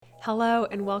Hello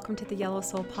and welcome to the Yellow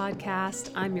Soul Podcast.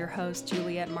 I'm your host,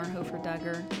 Juliette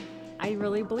Marhofer-Duggar. I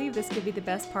really believe this could be the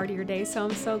best part of your day, so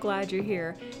I'm so glad you're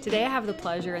here. Today I have the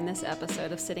pleasure in this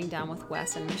episode of sitting down with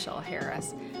Wes and Michelle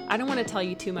Harris. I don't want to tell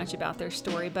you too much about their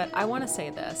story, but I want to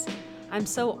say this. I'm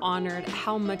so honored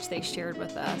how much they shared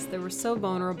with us. They were so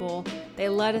vulnerable. They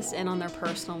let us in on their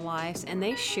personal lives, and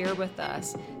they share with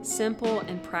us simple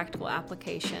and practical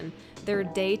application, their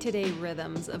day-to-day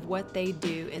rhythms of what they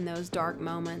do in those dark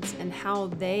moments and how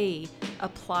they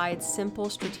applied simple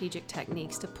strategic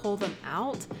techniques to pull them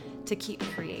out to keep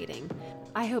creating.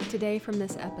 I hope today from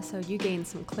this episode you gain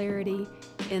some clarity,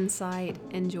 insight,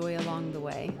 and joy along the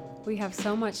way. We have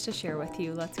so much to share with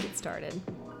you. Let's get started.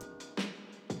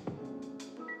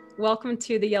 Welcome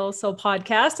to the Yellow Soul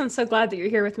Podcast. I'm so glad that you're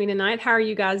here with me tonight. How are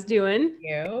you guys doing?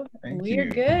 We're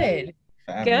good.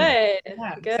 Good.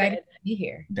 Yeah, Good. excited to be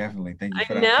here. Definitely. Thank you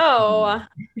for I that.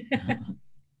 know.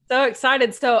 So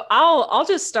excited. So I'll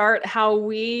just start. How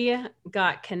we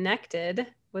got connected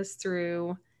was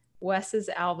through Wes's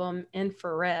album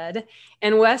Infrared.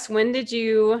 And Wes, when did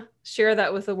you share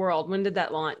that with the world? When did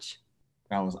that launch?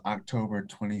 That was October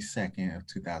 22nd of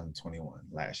 2021,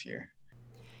 last year.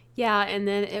 Yeah, and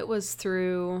then it was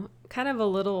through kind of a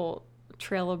little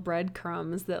trail of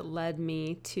breadcrumbs that led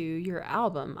me to your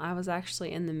album. I was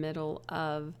actually in the middle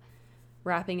of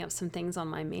wrapping up some things on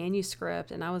my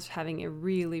manuscript, and I was having a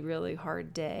really, really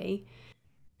hard day.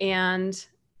 And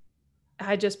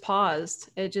I just paused.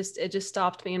 It just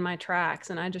stopped me in my tracks.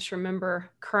 And I just remember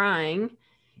crying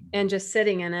and just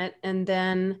sitting in it. And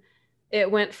then it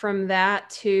went from that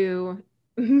to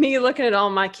me looking at all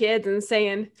my kids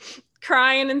and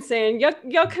crying and saying,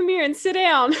 yo, come here and sit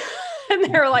down. And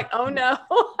they were like, oh no,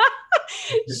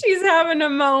 she's having a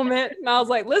moment. And I was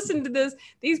like, listen to this.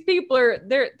 These people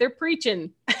they're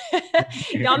preaching.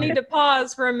 Y'all need to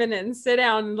pause for a minute and sit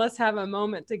down and let's have a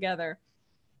moment together.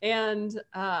 And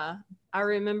I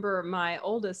remember my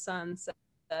oldest son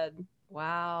said,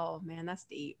 wow, man, that's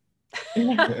deep.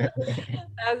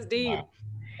 That's deep. Wow.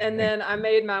 And then I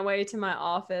made my way to my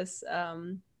office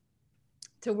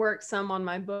to work some on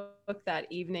my book that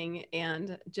evening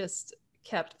and just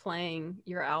kept playing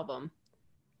your album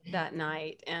that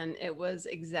night. And it was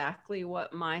exactly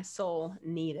what my soul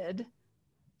needed.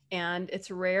 And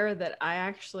it's rare that I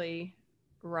actually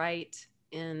write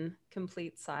in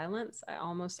complete silence. I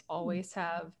almost always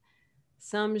have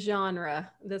some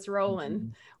genre that's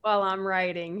rolling while I'm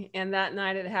writing. And that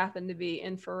night it happened to be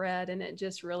Infrared, and it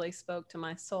just really spoke to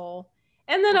my soul.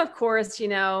 And then, of course,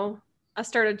 I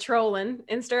started trolling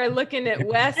and started looking at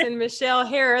Wes and Michelle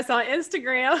Harris on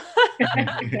Instagram.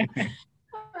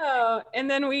 And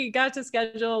then we got to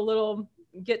schedule a little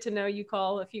get to know you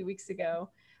call a few weeks ago.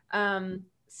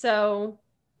 So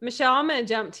Michelle, I'm going to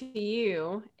jump to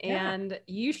you. And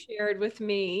you shared with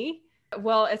me,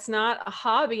 well, it's not a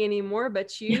hobby anymore,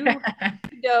 but you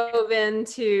dove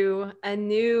into a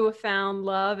newfound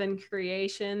love and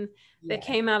creation that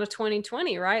came out of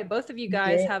 2020, right? Both of you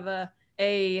guys have a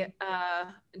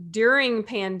during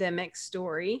pandemic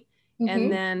story,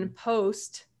 and then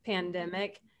post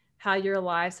pandemic, how your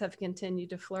lives have continued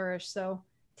to flourish. So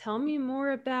tell me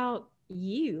more about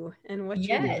you and what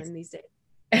you're doing these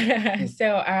days.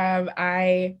 So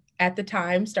I, at the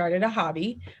time, started a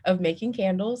hobby of making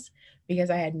candles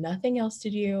because I had nothing else to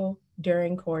do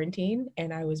during quarantine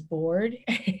and I was bored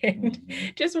and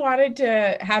just wanted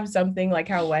to have something like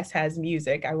how Wes has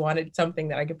music. I wanted something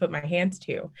that I could put my hands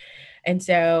to. And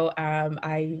so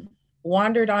I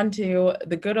wandered onto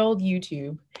the good old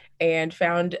YouTube and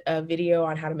found a video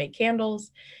on how to make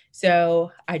candles.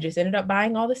 So I just ended up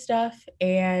buying all the stuff,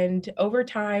 and over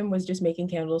time was just making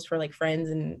candles for like friends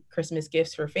and Christmas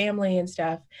gifts for family and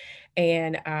stuff.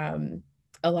 And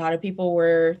a lot of people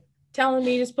were telling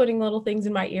me, just putting little things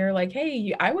in my ear like,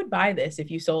 hey, I would buy this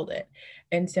if you sold it.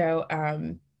 And so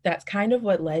that's kind of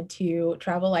what led to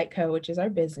Travel Light Co., which is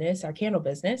our business, our candle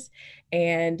business.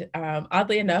 And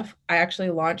oddly enough, I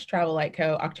actually launched Travel Light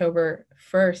Co. October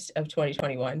 1st of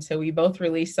 2021. So we both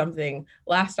released something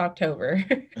last October.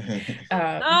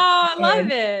 I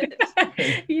love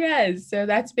it. Yes. So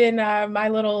that's been my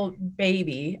little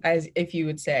baby, as if you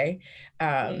would say.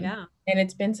 And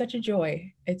it's been such a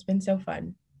joy. It's been so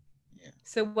fun.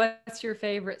 So what's your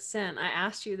favorite scent? I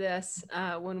asked you this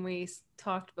when we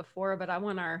talked before, but I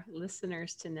want our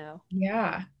listeners to know.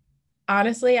 Yeah.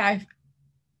 Honestly, I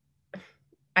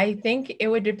think it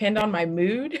would depend on my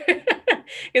mood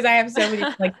because I have so many,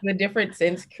 like the different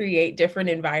scents create different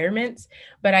environments.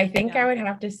 But I think I would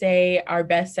have to say our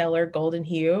bestseller, Golden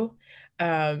Hue,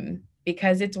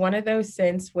 because it's one of those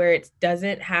scents where it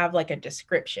doesn't have like a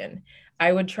description.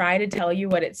 I would try to tell you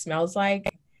what it smells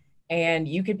like, and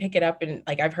you could pick it up, and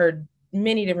like I've heard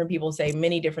many different people say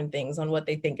many different things on what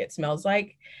they think it smells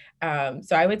like.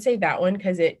 So I would say that one,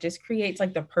 because it just creates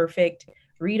like the perfect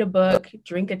read a book,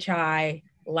 drink a chai,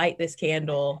 light this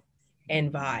candle,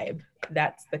 and vibe.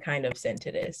 That's the kind of scent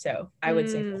it is. So I would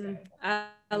say I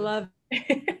love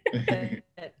it.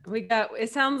 It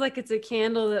sounds like it's a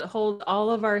candle that holds all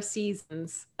of our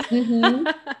seasons.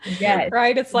 Mhm. Yes,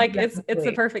 Right? It's like it's the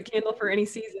exactly. perfect candle for any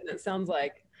season, it sounds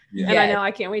like. Yeah. And I Yes. know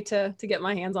I can't wait to get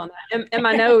my hands on that and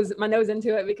my nose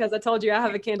into it, because I told you I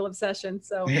have a candle obsession.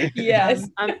 So Yes.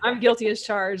 I'm guilty as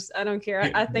charged. I don't care.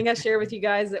 I think I share with you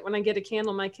guys that when I get a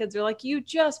candle, my kids are like, "You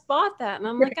just bought that," and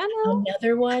I'm like, "I know,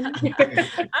 Another one.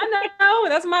 I know,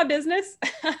 that's my business."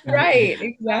 Right,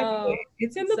 exactly. Oh,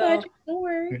 It's in the so budget. Don't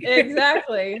worry.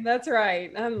 exactly, that's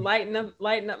right. I'm lighting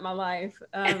up my life.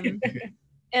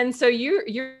 And so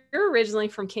you're originally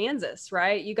from Kansas,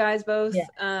 right? You guys both,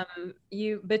 Yeah.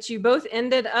 you both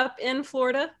ended up in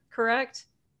Florida, correct?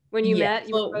 When you Yeah. met,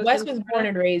 you were So both Wes in was born Florida.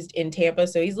 and raised in Tampa,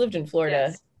 so he's lived in Florida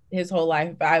Yes. his whole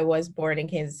life. But I was born in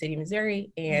Kansas City,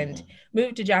 Missouri, and Mhm.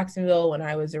 moved to Jacksonville when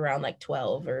I was around like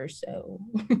 12 or so.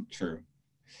 True.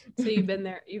 So you've been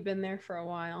there. You've been there for a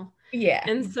while. Yeah.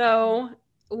 And so,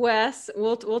 Wes,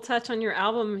 we'll touch on your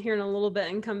album here in a little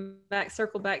bit and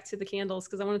circle back to the candles,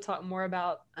 because I want to talk more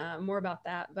about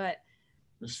that. But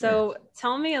For sure. so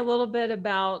tell me a little bit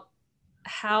about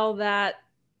how that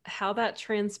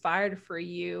transpired for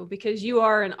you, because you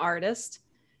are an artist,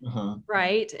 Uh-huh.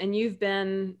 right? And you've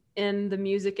been in the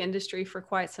music industry for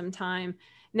quite some time.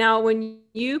 Now, when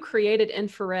you created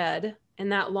Infrared and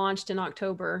that launched in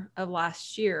October of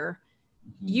last year,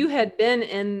 Mhm. you had been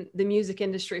in the music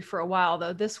industry for a while,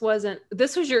 though. This wasn't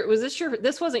this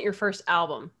wasn't your first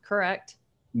album, correct?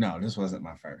 No, this wasn't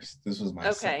my first. This was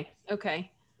my second.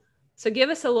 Okay. So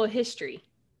give us a little history.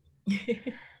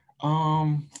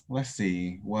 Let's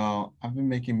see. Well, I've been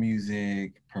making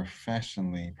music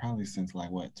professionally probably since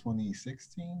like what,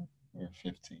 2016 or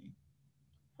 15?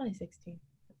 Probably 16.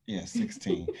 Yeah,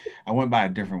 16. I went by a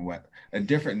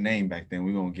different name back then.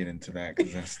 We won't get into that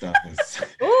because that stuff is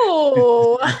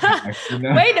Ooh. you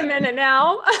know? Wait a minute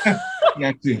now.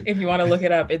 Yeah, too. If you want to look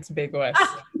it up, it's Big Wes.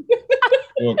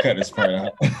 We'll cut this part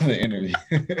out of the interview.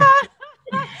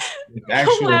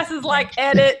 Wes is like,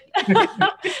 edit.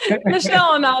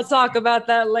 Michelle and I'll talk about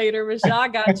that later. Michelle, I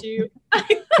got you.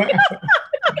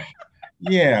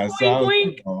 Yeah, so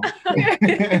Wink,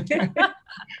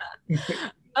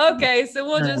 Okay, so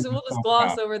we'll just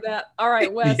gloss over that. All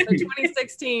right, Wes. So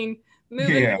 2016,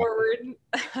 moving forward.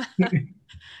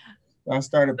 I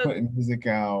started putting music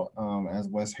out as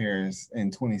Wes Harris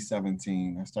in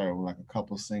 2017. I started with like a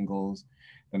couple singles.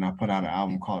 Then I put out an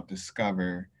album called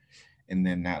Discover, and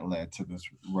then that led to this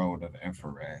road of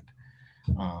Infrared.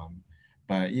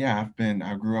 But yeah,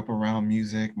 I grew up around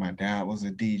music. My dad was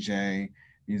a DJ.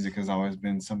 Music has always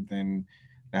been something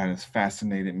that has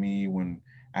fascinated me. When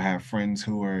I have friends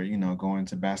who are, going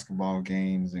to basketball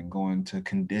games and going to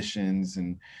conditions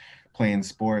and playing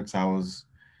sports, I was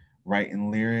writing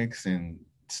lyrics and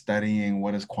studying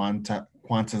what does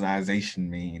quantization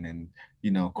mean, and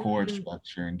chord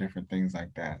structure and different things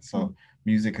like that. So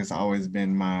music has always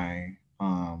been my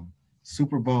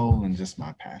Super Bowl and just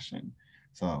my passion.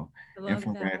 So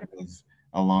Infrared was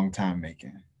a long time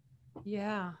making.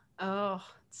 Yeah. Oh,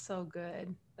 it's so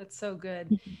good. That's so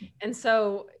good. And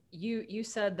so you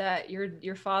said that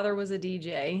your father was a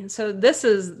DJ. So this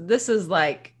is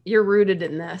like you're rooted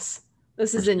in this.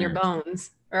 This is in your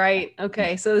bones, right?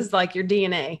 Okay. So this is like your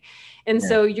DNA. And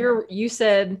so you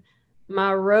said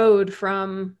my road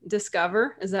from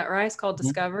Discover, is that right? It's called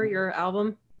Discover, your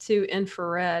album, to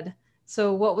Infrared.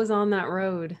 So what was on that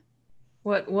road?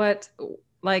 What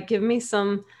like give me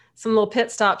some little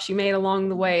pit stops you made along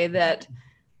the way that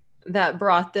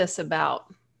brought this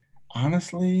about.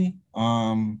 Honestly,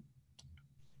 the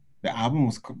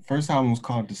first album was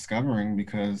called Discovering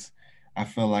because I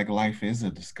feel like life is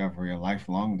a discovery, a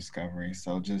lifelong discovery.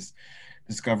 So just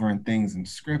discovering things in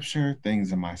scripture,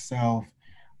 things in myself,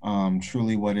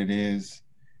 truly what it is,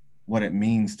 what it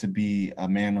means to be a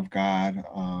man of God,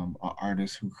 an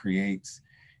artist who creates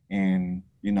and,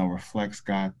 reflects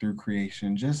God through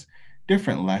creation, just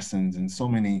different lessons and so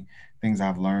many things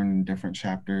I've learned in different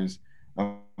chapters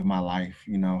of my life,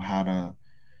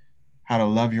 how to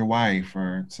love your wife,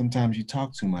 or sometimes you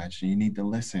talk too much and you need to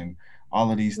listen.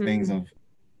 All of these things have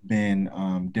been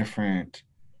different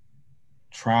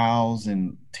trials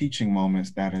and teaching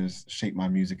moments that has shaped my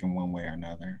music in one way or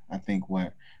another. I think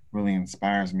what really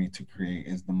inspires me to create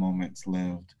is the moments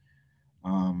lived,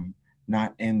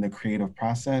 not in the creative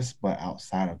process, but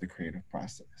outside of the creative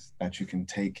process that you can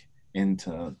take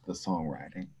into the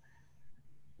songwriting.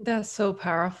 That's so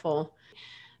powerful.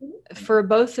 For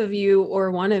both of you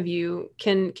or one of you,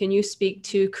 can you speak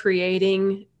to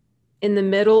creating in the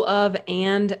middle of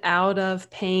and out of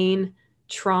pain,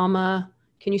 trauma?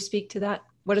 Can you speak to that?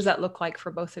 What does that look like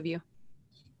for both of you?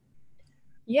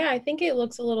 Yeah, I think it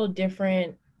looks a little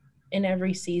different in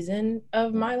every season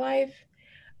of my life.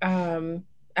 Um,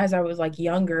 as I was like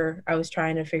younger, I was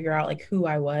trying to figure out like who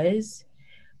I was.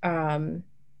 Um,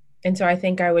 and so I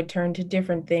think I would turn to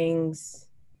different things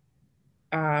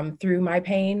through my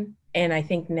pain. And I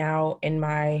think now in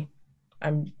my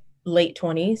I'm late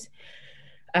 20s,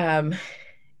 um,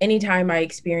 anytime I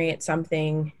experience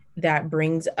something that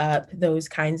brings up those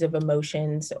kinds of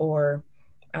emotions or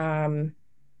um,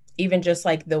 even just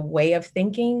like the way of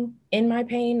thinking in my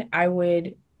pain, I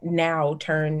would now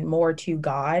turn more to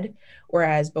God.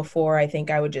 Whereas before, I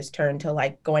think I would just turn to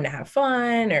like going to have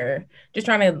fun or just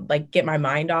trying to like get my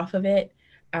mind off of it.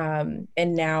 And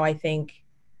now I think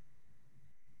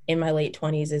in my late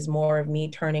 20s is more of me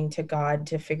turning to God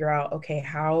to figure out, okay,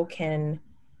 how can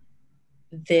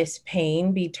this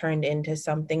pain be turned into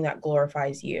something that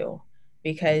glorifies you?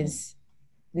 Because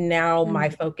now my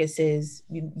focus is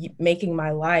making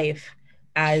my life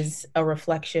as a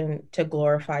reflection to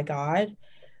glorify God.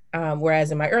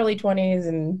 Whereas in my early 20s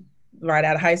and right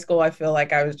out of high school, I feel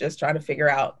like I was just trying to figure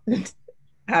out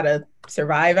how to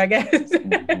survive, I guess.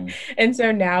 Mm-hmm. And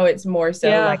so now it's more so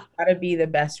like how to be the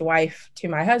best wife to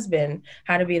my husband,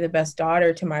 how to be the best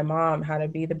daughter to my mom, how to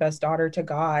be the best daughter to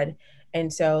God.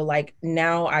 And so like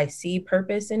now I see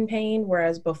purpose in pain,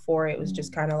 whereas before it was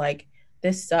just kind of like,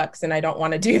 this sucks and I don't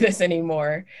want to do this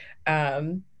anymore.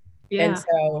 And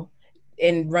so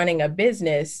in running a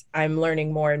business, I'm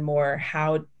learning more and more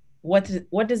what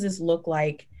does this look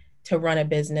like to run a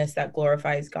business that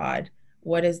glorifies God?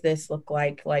 What does this look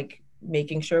like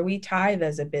making sure we tithe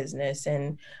as a business?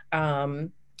 And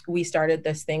we started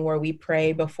this thing where we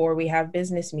pray before we have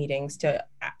business meetings to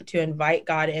invite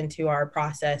God into our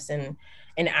process and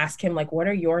ask him like, what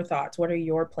are your thoughts? What are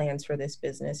your plans for this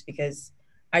business? Because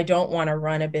I don't want to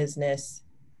run a business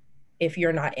if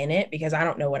you're not in it, because I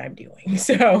don't know what I'm doing.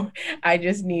 So I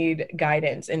just need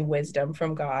guidance and wisdom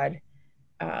from God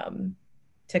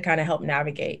to kind of help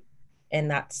navigate. And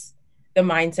that's the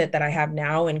mindset that I have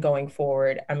now. And going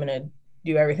forward, I'm going to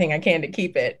do everything I can to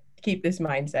keep this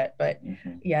mindset. But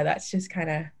yeah, that's just kind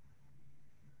of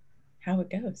how it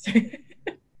goes.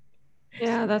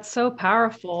 Yeah, that's so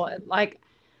powerful. Like,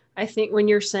 I think when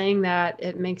you're saying that,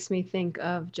 it makes me think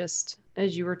of just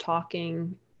as you were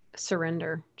talking,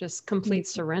 surrender, just complete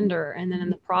surrender. And then in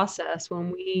the process,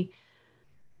 when we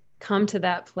come to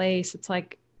that place, it's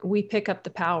like we pick up the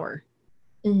power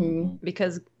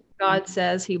because God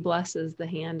says he blesses the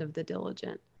hand of the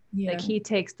diligent. Yeah. Like he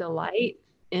takes delight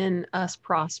in us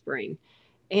prospering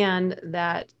and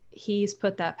that he's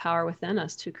put that power within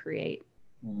us to create.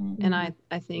 And I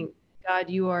think, God,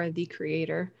 you are the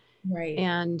creator. Right.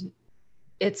 And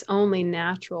it's only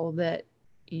natural that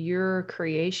your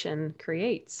creation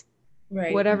creates.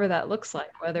 Right. Whatever that looks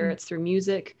like, whether it's through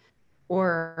music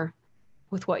or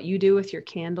with what you do with your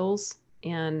candles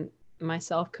and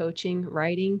myself coaching,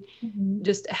 writing,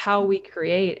 just how we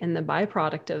create and the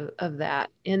byproduct of that.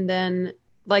 And then,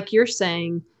 like you're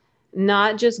saying,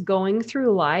 not just going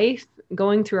through life,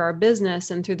 going through our business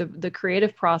and through the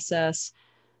creative process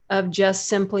of just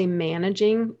simply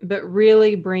managing, but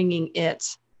really bringing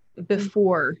it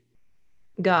before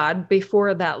God,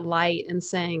 before that light and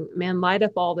saying, man, light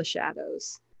up all the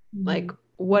shadows. Like,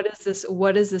 what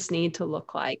does this need to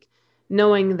look like?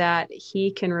 Knowing that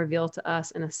he can reveal to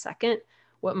us in a second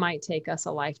what might take us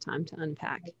a lifetime to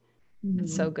unpack.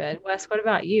 It's so good. Wes, what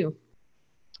about you?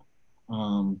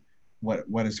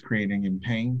 What is creating in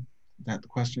pain? Is that the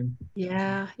question?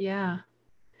 Yeah.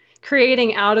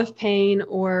 Creating out of pain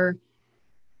or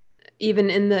even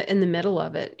in the middle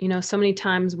of it. You know, so many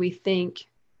times we think,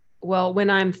 well, when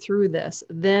I'm through this,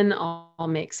 then I'll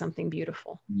make something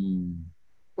beautiful.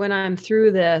 When I'm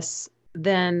through this,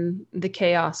 then the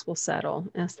chaos will settle.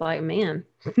 And it's like, man,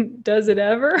 does it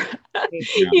ever?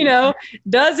 You know,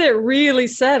 does it really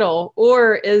settle?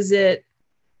 Or is it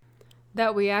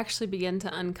that we actually begin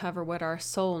to uncover what our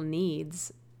soul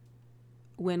needs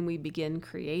when we begin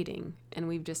creating, and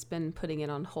we've just been putting it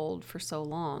on hold for so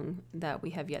long that we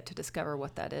have yet to discover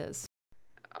what that is.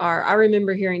 I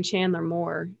remember hearing Chandler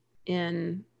Moore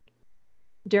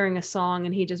during a song,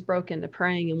 and he just broke into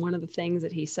praying, and one of the things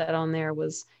that he said on there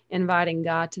was inviting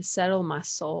God to settle my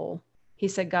soul. He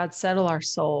said, God, settle our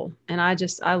soul. And I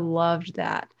loved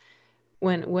that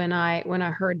when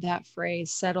I heard that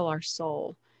phrase, settle our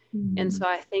soul. And so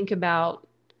I think about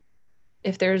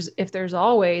if there's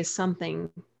always something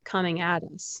coming at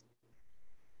us,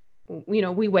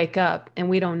 we wake up and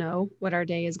we don't know what our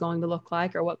day is going to look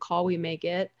like or what call we may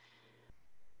get.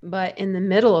 But in the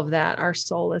middle of that, our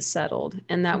soul is settled,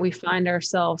 and that we find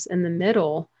ourselves in the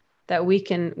middle, that we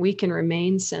can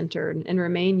remain centered and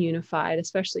remain unified,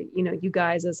 especially, you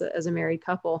guys as a married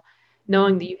couple,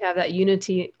 knowing that you have that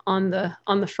unity on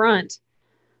the front,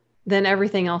 then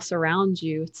everything else around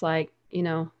you, it's like,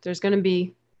 there's going to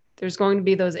be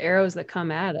those arrows that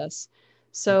come at us.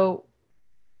 So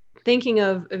thinking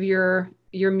of your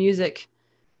music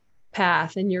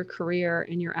path and your career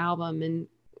and your album, and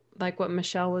like what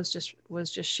Michelle was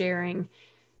just sharing,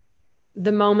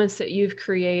 the moments that you've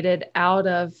created out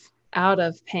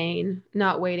of pain,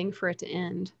 not waiting for it to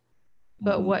end,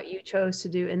 but Mhm. what you chose to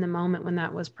do in the moment when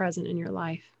that was present in your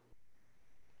life.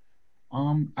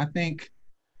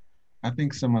 I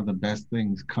think some of the best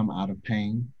things come out of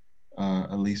pain.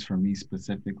 At least for me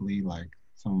specifically, like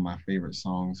some of my favorite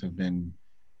songs have been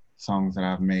songs that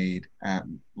I've made at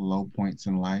low points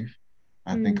in life.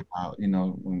 I think Mm. about,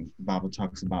 when the Bible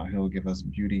talks about He'll give us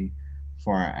beauty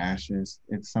for our ashes.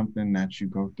 It's something that you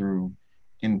go through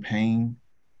in pain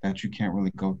that you can't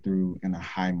really go through in a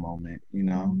high moment.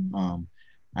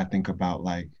 I think about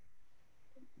like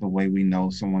the way we know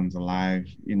someone's alive,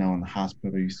 in the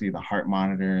hospital, you see the heart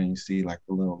monitor and you see like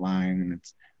the little line and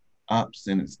it's ups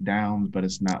and it's downs, but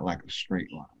it's not like a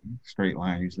straight line. Straight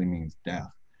line usually means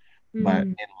death. But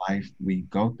Mm. in life, we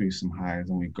go through some highs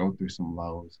and we go through some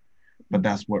lows. But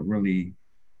that's what really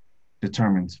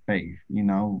determines faith.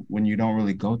 When you don't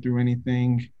really go through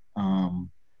anything,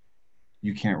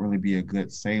 you can't really be a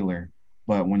good sailor.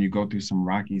 But when you go through some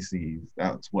rocky seas,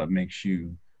 that's what makes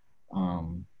you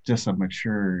just a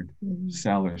matured Mhm.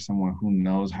 sailor, someone who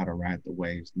knows how to ride the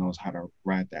waves, knows how to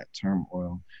ride that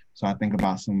turmoil. So I think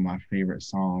about some of my favorite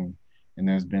songs, and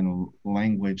there's been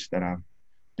language that I've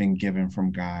been given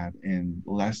from God and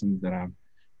lessons that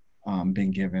I've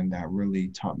been given that really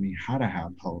taught me how to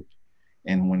have hope.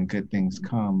 And when good things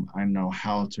come, I know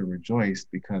how to rejoice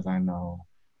because I know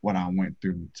what I went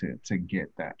through to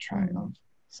get that triumph.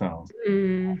 So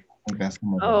Mm. I think that's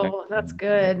some of the best Oh, that's things.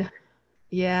 Yeah. good.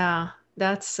 Yeah,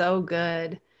 that's so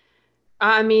good.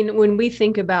 I mean, when we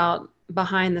think about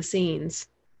behind the scenes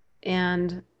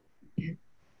and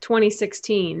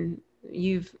 2016,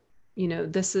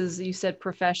 this is, you said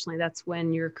professionally, that's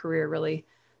when your career really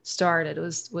started. It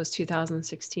was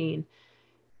 2016.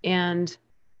 And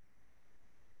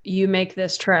you make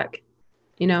this trek,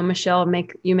 Michelle,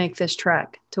 make this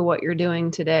trek to what you're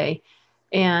doing today.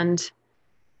 And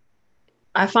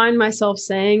I find myself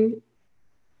saying,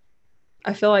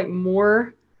 I feel like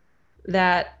more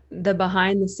that the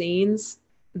behind the scenes,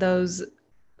 those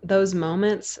those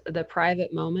moments, the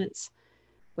private moments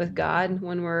with God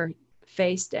when we're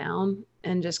face down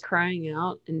and just crying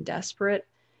out and desperate.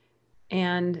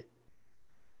 And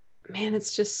man,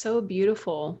 it's just so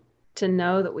beautiful to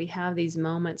know that we have these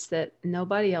moments that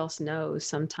nobody else knows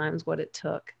sometimes what it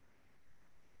took.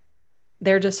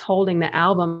 They're just holding the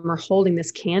album or holding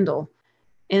this candle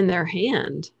in their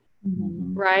hand, Mhm.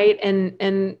 Mm-hmm. right?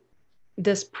 And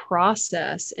this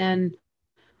process and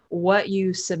what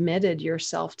you submitted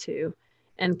yourself to,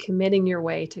 and committing your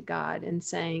way to God and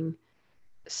saying,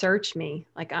 search me,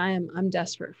 like I'm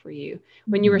desperate for you.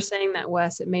 When you were Mm-hmm. saying that,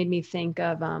 Wes, it made me think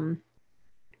of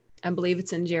I believe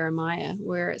it's in Jeremiah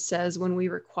where it says when we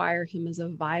require him as a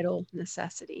vital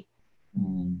necessity.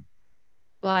 Mm-hmm.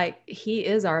 Like he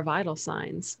is our vital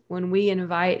signs. When we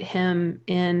invite him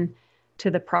in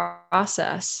to the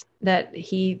process, that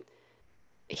he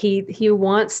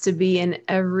wants to be in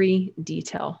every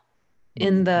detail.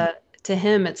 In the To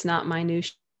him it's not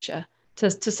minutia.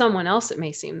 To someone else it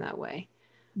may seem that way.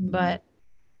 Mhm. But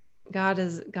God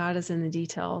is in the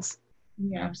details.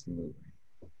 Yeah. Absolutely.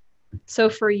 So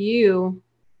for you,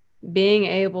 being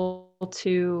able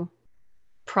to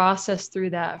process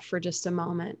through that for just a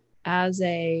moment as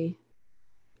a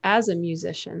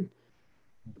musician,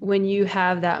 when you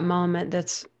have that moment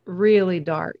that's really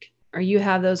dark, or you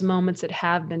have those moments that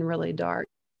have been really dark,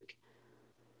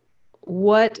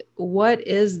 what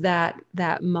is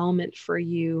that moment for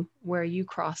you where you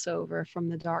cross over from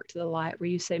the dark to the light, where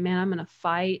you say, man, I'm going to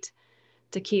fight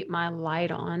to keep my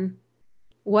light on?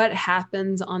 What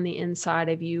happens on the inside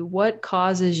of you? What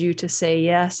causes you to say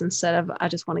yes instead of I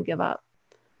just want to give up?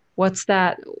 What's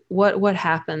that? What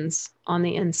happens on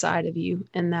the inside of you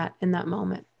in that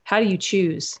moment? How do you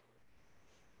choose?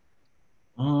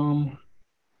 Um,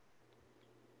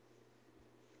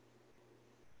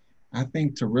 I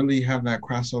think to really have that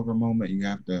crossover moment, you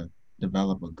have to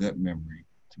develop a good memory,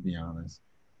 to be honest.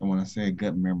 And when I say a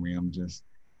good memory, I'm just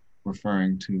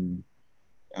referring to,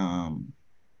 um,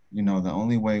 the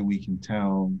only way we can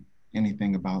tell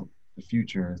anything about the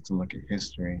future is to look at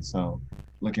history. So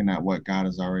looking at what God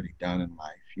has already done in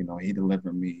life, he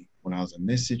delivered me when I was in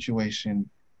this situation.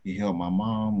 He healed my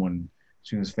mom when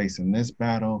she was facing this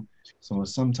battle. So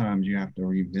sometimes you have to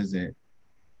revisit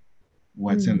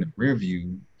what's in the rear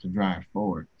view to drive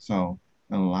forward. So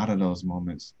in a lot of those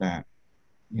moments that,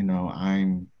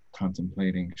 I'm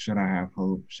contemplating, should I have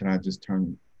hope? Should I just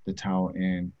turn the towel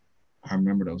in? I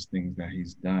remember those things that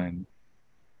he's done,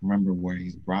 remember where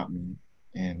he's brought me.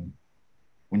 And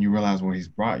when you realize where he's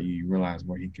brought you, you realize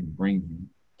where he can bring you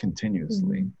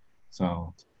continuously.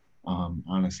 So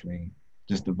honestly,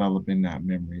 just developing that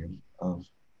memory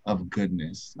of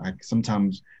goodness. Like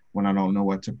sometimes when I don't know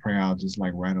what to pray, I'll just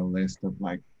like write a list of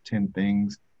like 10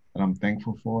 things that I'm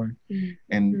thankful for.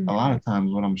 And a lot of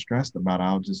times when I'm stressed about,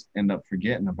 I'll just end up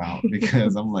forgetting about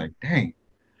because I'm like, dang,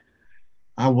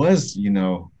 I was,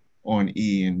 on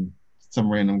E and some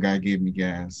random guy gave me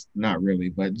gas. Not really,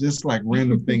 but just like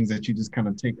random things that you just kind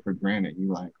of take for granted.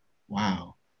 You're like,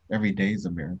 wow, every day is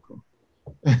a miracle.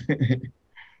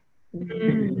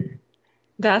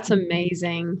 That's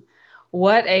amazing.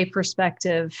 What a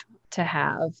perspective to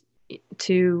have.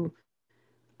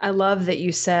 I love that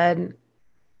you said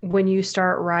when you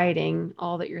start writing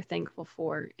all that you're thankful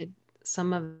for,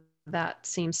 some of that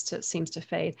seems to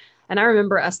fade. And I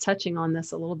remember us touching on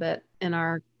this a little bit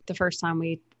in the first time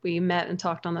we met and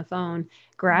talked on the phone,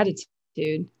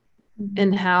 gratitude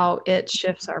and how it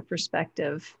shifts our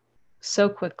perspective so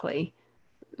quickly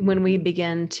when we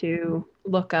begin to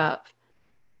look up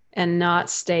and not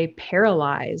stay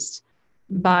paralyzed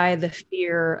by the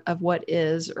fear of what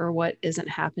is or what isn't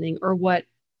happening, or what,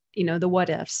 the what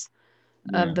ifs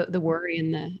of the worry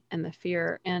and the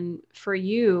fear. And for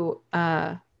you,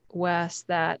 Wes,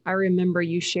 that I remember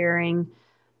you sharing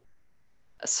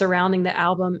surrounding the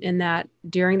album, in that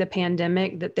during the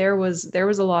pandemic that there was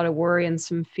a lot of worry and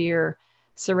some fear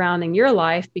surrounding your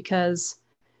life because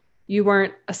you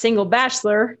weren't a single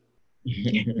bachelor,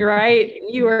 right?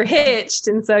 You were hitched,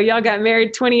 and so y'all got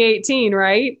married 2018,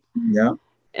 right? Yeah.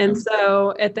 And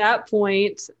so at that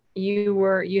point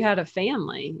you had a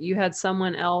family, you had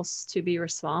someone else to be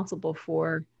responsible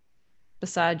for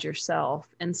besides yourself.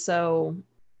 And so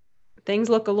things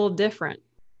look a little different,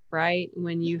 right?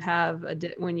 When you have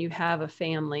a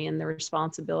family and the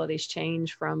responsibilities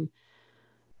change from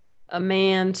a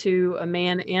man to a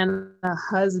man and a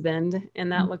husband, and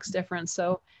that looks different.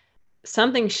 So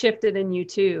something shifted in you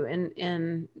too,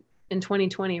 in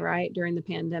 2020, right? During the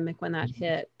pandemic when that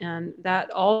hit. And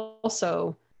that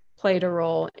also played a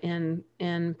role in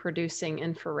producing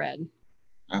Infrared.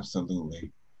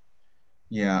 Absolutely.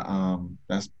 Yeah,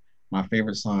 that's my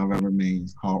favorite song I've ever made.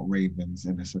 It's called Ravens,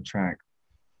 and it's a track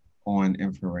on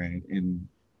Infrared, and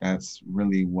that's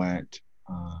really what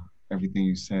everything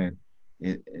you said.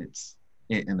 It's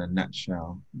it in a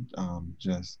nutshell.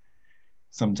 Just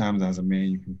sometimes as a man,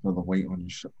 you can feel the weight on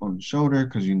on the shoulder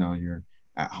because you're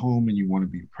at home and you want to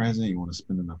be present, you want to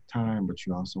spend enough time, but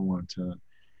you also want to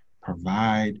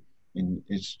provide. And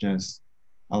it's just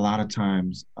a lot of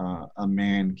times a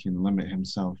man can limit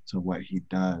himself to what he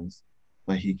does,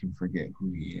 but he can forget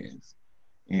who he is.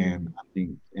 And I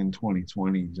think in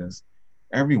 2020, just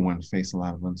everyone faced a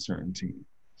lot of uncertainty.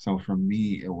 So for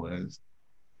me, it was,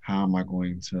 how am I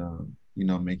going to,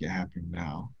 make it happen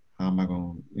now? How am I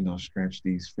going to, stretch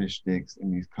these fish sticks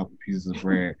and these couple pieces of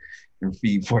bread and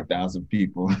feed 4,000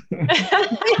 people?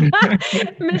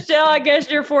 Michelle, I guess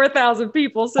you're 4,000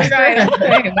 people, sister. Yeah.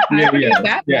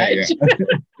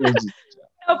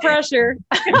 No pressure.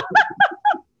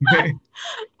 I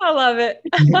love it.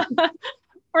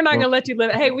 We're not going to let you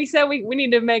live. Hey, we said we need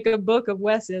to make a book of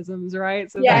Wesisms,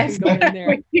 right? So yes. That can go in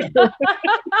there.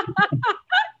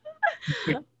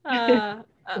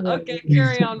 Okay,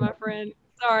 carry on, my friend.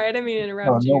 Sorry, I didn't mean to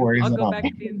interrupt you. Worries. I'll go back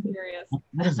to being serious.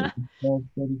 What is it?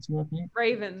 32, I think.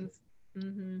 Ravens.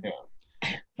 Mm-hmm. Yeah.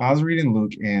 I was reading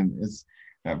Luke, and it's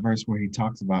that verse where he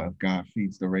talks about, if God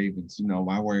feeds the ravens,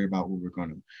 why worry about what we're going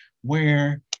to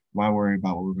wear? Why worry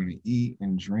about what we're going to eat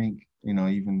and drink?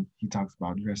 Even he talks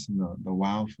about dressing the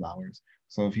wildflowers.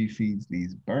 So if he feeds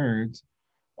these birds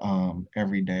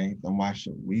every day, then why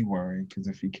should we worry? Because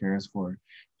if he cares for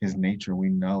his nature, we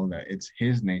know that it's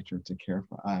his nature to care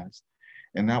for us.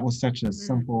 And that was such a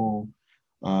simple,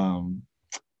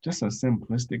 just a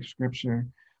simplistic scripture.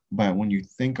 But when you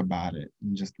think about it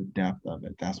and just the depth of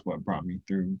it, that's what brought me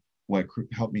through, what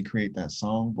helped me create that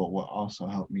song, but what also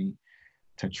helped me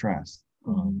to trust.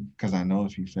 Because I know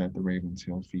if he fed the ravens,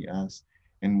 he'll feed us.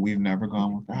 And we've never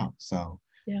gone without. So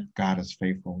God is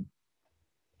faithful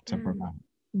to provide.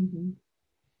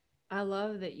 I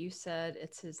love that you said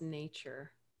it's his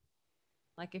nature.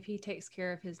 Like if he takes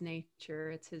care of his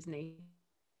nature, it's his nature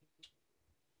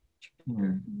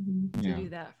to Yeah. do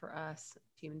that for us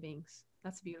human beings.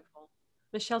 That's beautiful.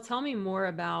 Michelle, tell me more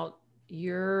about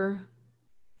your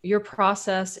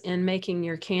process in making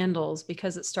your candles,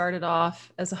 because it started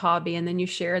off as a hobby and then you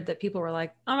shared that people were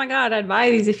like, "Oh my God, I'd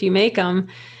buy these if you make them."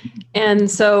 And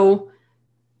so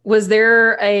was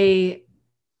there a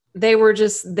they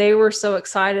were so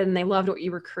excited and they loved what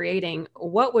you were creating.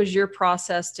 What was your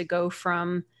process to go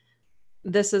from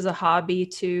this as a hobby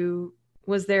to,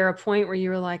 was there a point where you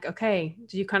were like, okay,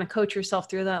 did you kind of coach yourself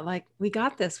through that? Like, we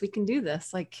got this, we can do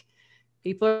this. Like,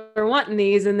 people are wanting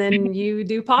these. And then you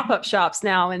do pop-up shops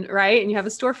now, and right. And you have a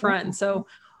storefront. And so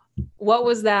what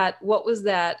was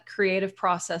that creative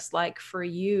process like for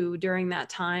you during that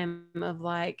time of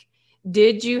like,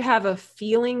 did you have a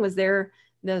feeling? Was there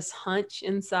this hunch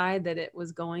inside that it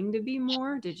was going to be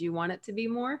more? Did you want it to be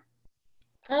more?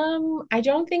 I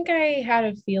don't think I had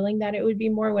a feeling that it would be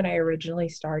more when I originally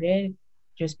started,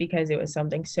 just because it was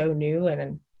something so new,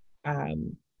 and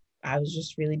um, I was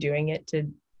just really doing it to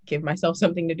give myself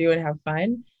something to do and have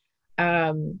fun.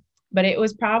 Um, but it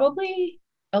was probably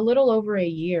a little over a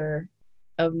year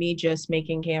of me just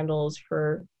making candles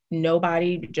for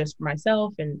nobody, just for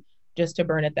myself and just to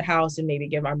burn at the house and maybe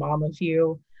give my mom a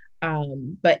few.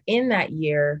 But in that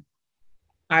year,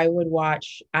 I would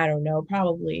watch, I don't know,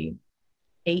 probably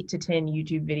 8 to 10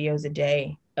 YouTube videos a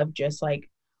day of just like,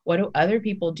 what do other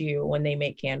people do when they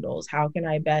make candles? How can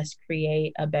I best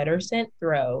create a better scent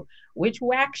throw? Which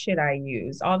wax should I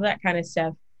use? All that kind of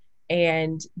stuff.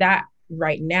 And that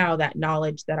right now, that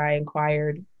knowledge that I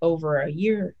acquired over a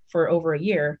year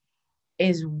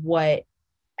is what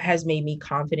has made me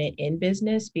confident in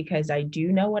business, because I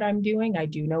do know what I'm doing. I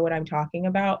do know what I'm talking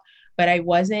about, but I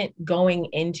wasn't going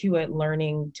into it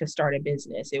learning to start a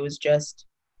business. It was just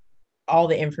all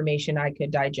the information I could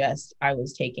digest, I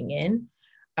was taking in.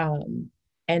 Um,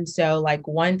 and so like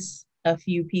once a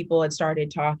few people had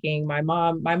started talking, my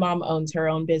mom owns her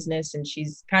own business, and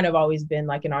she's kind of always been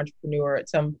like an entrepreneur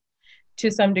to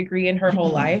some degree in her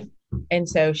whole life. And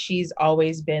so she's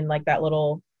always been like that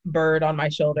little bird on my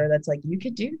shoulder that's like, you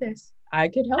could do this. I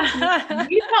could help you. If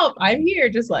you need help, I'm here.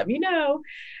 Just let me know.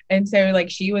 And so like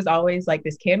she was always like,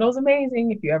 this candle's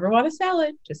amazing. If you ever want to sell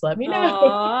it, just let me know.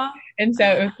 Aw. And so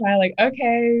it was kind of like,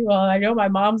 okay, well, I know my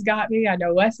mom's got me. I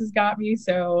know Wes has got me.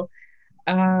 So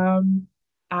um,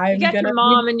 You I'm got gonna your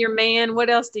mom and your man. What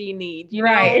else do you need? You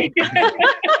know, right.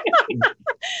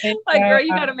 And like, so, girl, you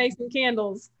got to make some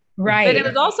candles. But it right.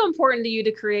 was also important to you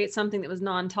to create something that was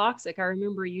non-toxic. I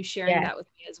remember you sharing Yeah. that with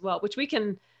me as well, which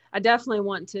I definitely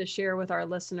want to share with our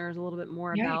listeners a little bit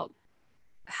more Yeah. about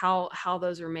how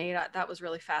those are made. That was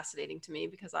really fascinating to me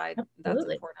because that's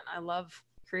Absolutely. important. I love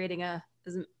creating as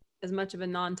much of a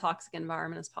non-toxic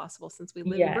environment as possible, since we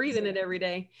live and breathe Yes. in it every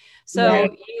day. Yes.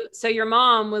 So your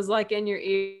mom was like in your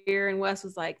ear, and Wes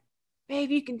was like, "Babe,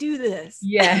 you can do this."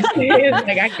 Yes. It's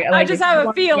like I like just if you have a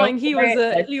want to go feeling for it,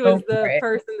 let's he go was for the it.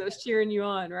 person that was cheering you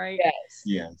on, right? Yes.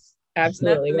 Yes. That's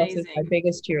Absolutely. Wes is my amazing.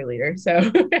 biggest cheerleader.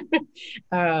 So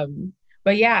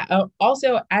but yeah,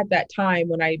 also at that time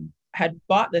when I had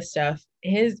bought this stuff,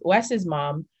 Wes's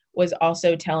mom was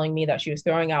also telling me that she was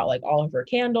throwing out like all of her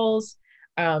candles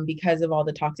because of all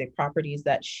the toxic properties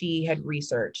that she had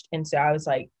researched. And so I was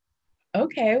like,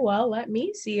 okay, well, let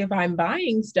me see if I'm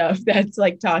buying stuff that's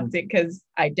like toxic, because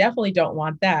I definitely don't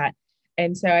want that.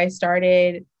 And so I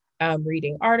started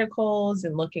reading articles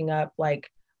and looking up like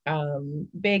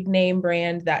big name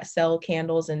brand that sell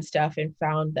candles and stuff, and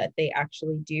found that they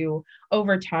actually do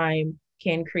over time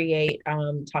can create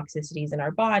toxicities in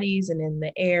our bodies and in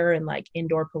the air and like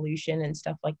indoor pollution and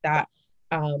stuff like that.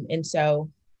 And so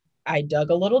I dug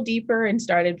a little deeper and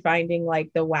started finding like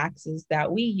the waxes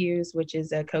that we use, which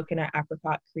is a coconut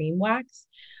apricot cream wax,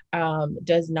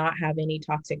 does not have any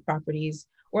toxic properties,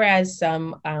 whereas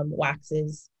some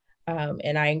waxes,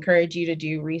 and I encourage you to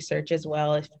do research as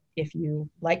well if you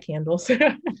like candles.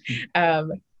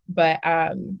 um, but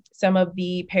some of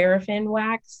the paraffin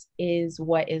wax is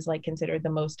what is like considered the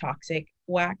most toxic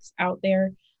wax out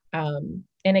there.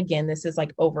 And again, this is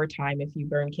like over time if you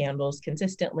burn candles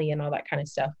consistently and all that kind of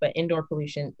stuff, but indoor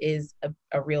pollution is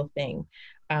a real thing.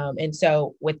 And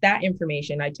so with that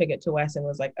information, I took it to Wes and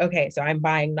was like, okay, so I'm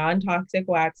buying non-toxic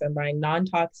wax, I'm buying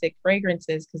non-toxic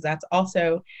fragrances, because that's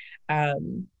also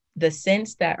the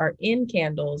scents that are in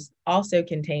candles also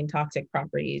contain toxic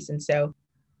properties.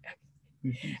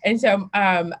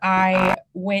 I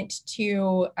went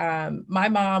to my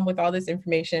mom with all this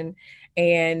information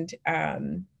and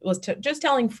was just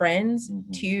telling friends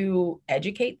to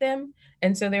educate them.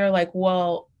 And so they were like,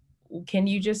 well, can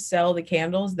you just sell the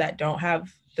candles that don't have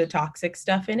the toxic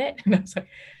stuff in it? And I was like,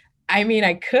 I mean,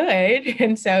 I could.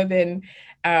 And so then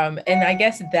And I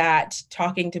guess that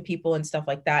talking to people and stuff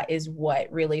like that is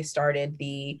what really started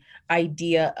the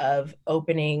idea of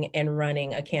opening and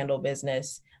running a candle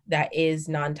business that is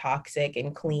non-toxic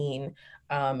and clean,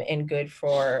 and good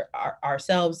for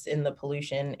ourselves in the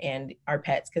pollution and our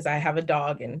pets. Because I have a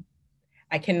dog and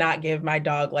I cannot give my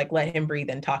dog, like, let him breathe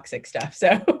in toxic stuff.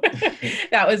 So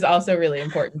that was also really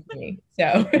important to me.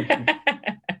 So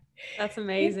That's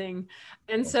amazing.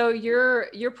 And so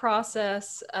your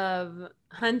process of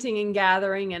hunting and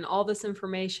gathering and all this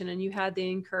information, and you had the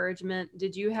encouragement,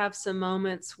 did you have some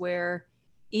moments where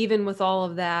even with all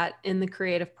of that in the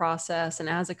creative process and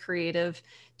as a creative,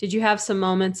 did you have some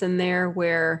moments in there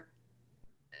where,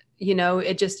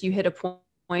 it just, you hit a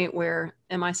point where,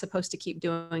 am I supposed to keep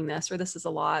doing this, or this is a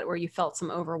lot, or you felt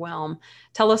some overwhelm?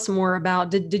 Tell us more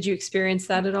about, did you experience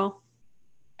that at all?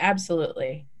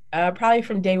 absolutely. Probably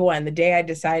from day one, the day I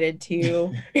decided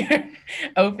to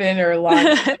open or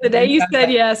launch. The day you said like,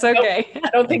 yes, nope, okay. I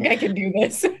don't think I can do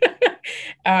this.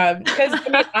 Because I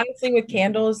mean, honestly, with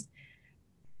candles,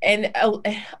 and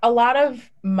a lot of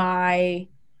my,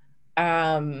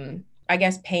 I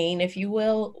guess, pain, if you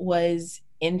will, was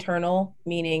internal,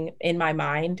 meaning in my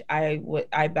mind.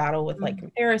 I battle with like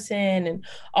comparison and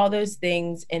all those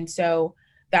things, and so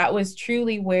that was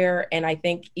truly where, and I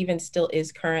think even still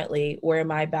is currently where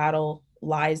my battle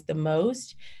lies the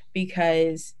most.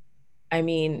 Because I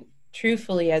mean,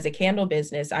 truthfully, as a candle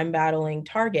business, I'm battling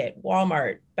Target,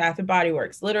 Walmart, Bath and Body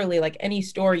Works, literally like any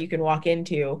store you can walk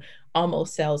into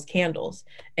almost sells candles.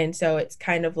 And so it's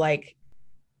kind of like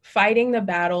fighting the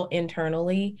battle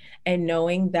internally and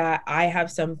knowing that I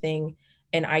have something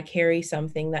and I carry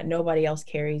something that nobody else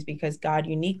carries, because God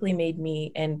uniquely made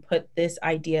me and put this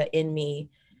idea in me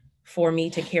for me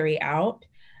to carry out.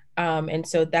 And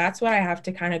so that's what I have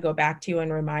to kind of go back to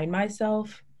and remind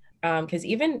myself. Because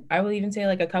even I will even say,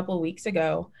 like, a couple of weeks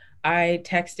ago, I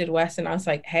texted Wes and I was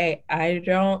like, "Hey, I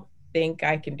don't think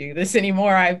I can do this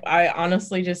anymore. I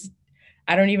honestly just,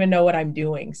 I don't even know what I'm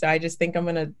doing. So I just think I'm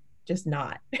gonna just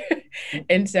not."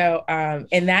 And so,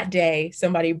 and that day,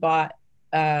 somebody bought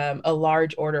a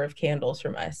large order of candles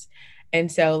from us,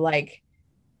 and so like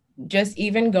just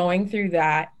even going through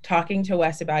that, talking to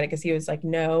Wes about it, because he was like,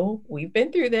 "No, we've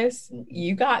been through this.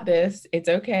 You got this. It's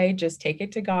okay. Just take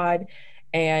it to God."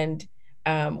 And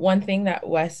one thing that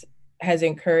Wes has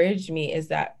encouraged me is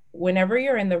that whenever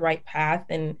you're in the right path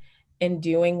and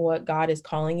doing what God is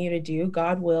calling you to do,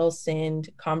 God will send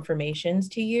confirmations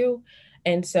to you.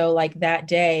 And so, like that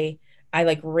day, I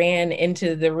like ran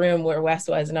into the room where Wes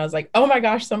was, and I was like, "Oh my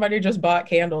gosh, somebody just bought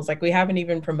candles. Like, we haven't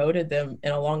even promoted them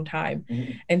in a long time."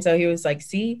 And so he was like,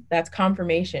 "See, that's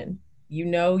confirmation. You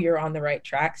know you're on the right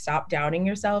track. Stop doubting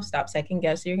yourself, stop second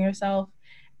guessing yourself."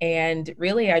 And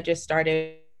really, I just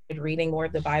started reading more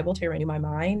of the Bible to renew my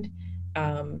mind,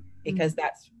 because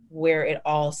that's where it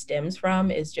all stems from,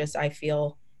 is just I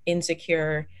feel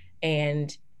insecure,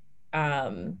 and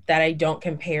that I don't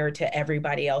compare to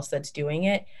everybody else that's doing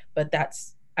it. But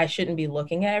that's, I shouldn't be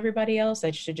looking at everybody else.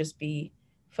 I should just be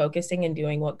focusing and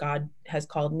doing what God has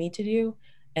called me to do,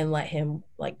 and let him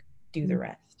like do the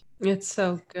rest. It's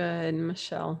so good,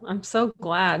 Michelle. I'm so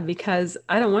glad, because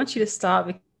I don't want you to stop,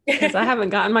 because I haven't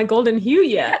gotten my golden hue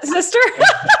yet, sister.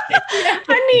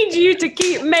 I need you to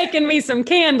keep making me some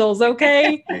candles,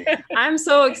 okay? I'm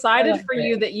so excited for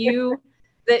you that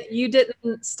you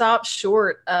didn't stop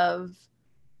short of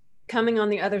coming on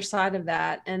the other side of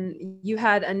that, and you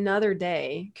had another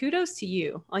day. Kudos to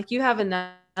you. Like, you have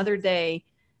another day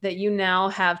that you now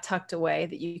have tucked away,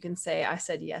 that you can say, "I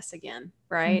said yes again,"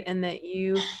 right? And that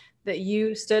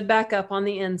you stood back up on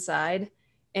the inside,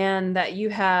 and that you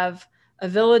have a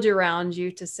village around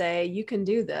you to say, "You can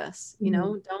do this."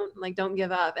 Don't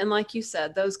give up. And like you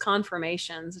said, those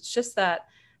confirmations, it's just that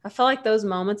I feel like those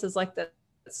moments is like the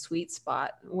sweet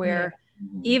spot where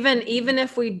even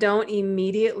if we don't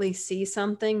immediately see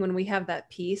something, when we have that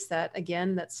peace that,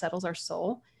 again, that settles our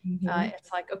soul,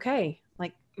 it's like, okay,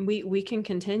 like we can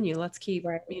continue. Let's keep,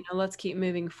 Right. let's keep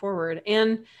moving forward.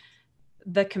 And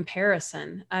the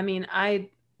comparison, I mean, I'm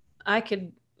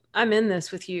in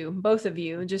this with you, both of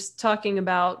you, just talking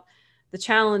about the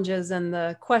challenges and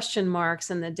the question marks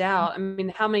and the doubt. I mean,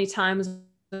 how many times,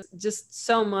 just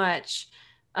so much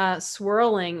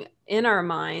swirling in our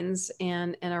minds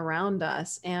and around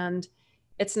us. And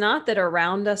it's not that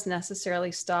around us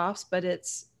necessarily stops, but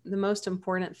it's, the most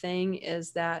important thing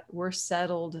is that we're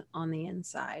settled on the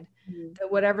inside, that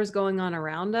whatever's going on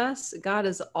around us, God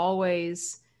is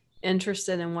always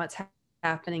interested in what's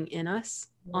happening in us,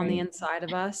 on the inside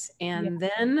of us. And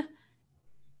then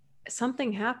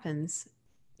something happens,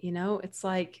 it's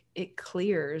like it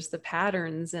clears the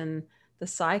patterns and the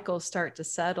cycles start to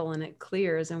settle and it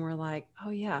clears, and we're like,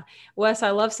 oh yeah. Wes, I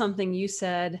love something you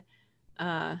said,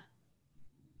 uh,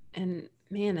 and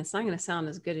man, it's not going to sound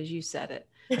as good as you said it,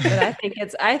 but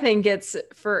I think it's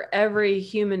for every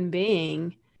human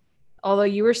being. Although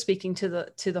you were speaking to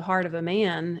the heart of a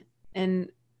man, and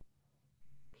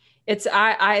it's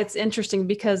interesting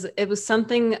because it was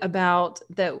something about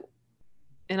that,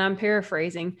 and I'm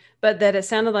paraphrasing, but that it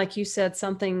sounded like you said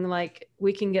something like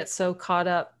we can get so caught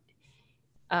up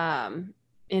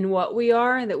in what we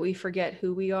are that we forget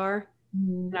who we are.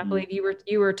 And I believe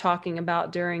you were talking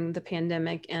about during the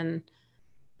pandemic and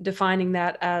defining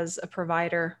that as a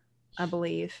provider, I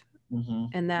believe,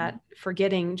 and that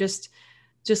forgetting just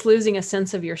losing a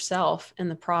sense of yourself in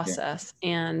the process. Yeah.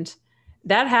 And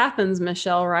that happens,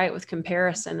 Michelle, right? With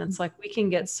comparison. It's like we can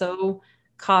get so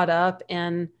caught up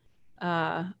and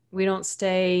we don't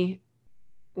stay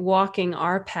walking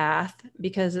our path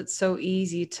because it's so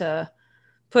easy to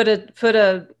put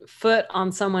a foot on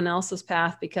someone else's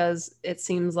path because it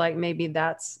seems like maybe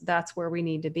that's where we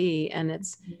need to be. And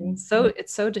it's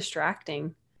so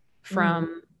distracting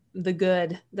from the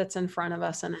good that's in front of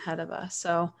us and ahead of us.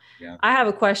 So I have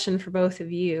a question for both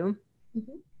of you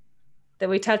that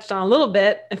we touched on a little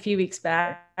bit a few weeks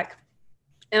back.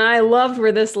 And I loved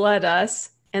where this led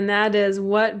us. And that is,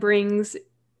 what brings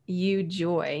you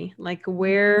joy? Like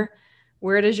where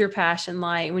does your passion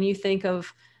lie? When you think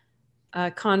of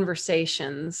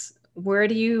conversations, where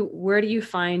do you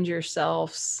find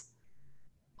yourselves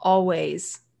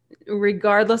always,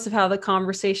 regardless of how the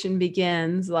conversation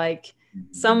begins, like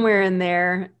somewhere in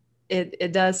there,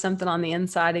 it does something on the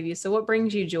inside of you. So what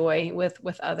brings you joy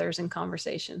with others in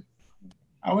conversation?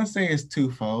 I would say it's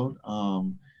twofold.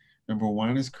 Number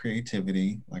one is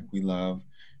creativity. Like we love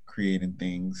creating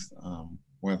things,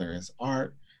 whether it's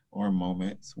art or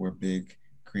moments. We're big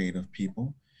creative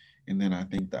people. And then I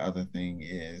think the other thing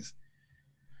is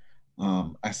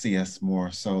I see us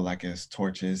more so like as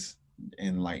torches,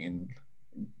 enlighten,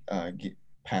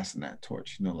 passing that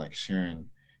torch, like sharing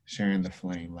the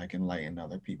flame, like enlighten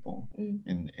other people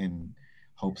in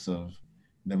hopes of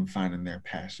them finding their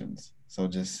passions. So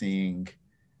just seeing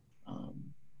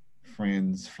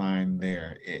friends find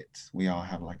their it. We all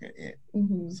have like a it.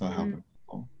 So helping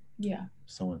people. Yeah.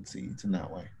 Sowing seeds in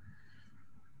that way.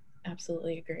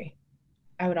 Absolutely agree.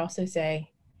 I would also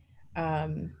say,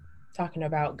 talking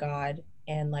about God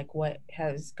and like what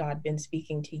has God been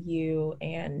speaking to you,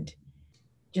 and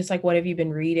just like what have you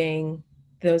been reading,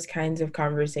 those kinds of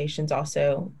conversations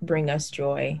also bring us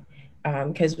joy,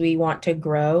 because we want to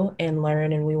grow and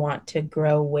learn, and we want to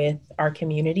grow with our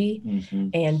community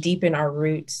and deepen our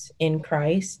roots in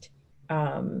Christ.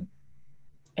 And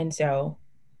so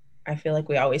I feel like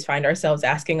we always find ourselves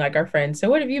asking like our friends, so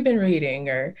what have you been reading,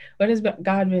 or what has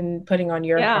God been putting on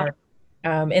your heart?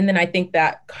 And then I think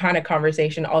that kind of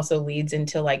conversation also leads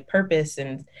into like purpose,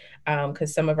 and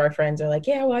because some of our friends are like,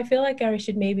 yeah, well, I feel like I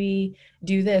should maybe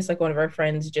do this. Like one of our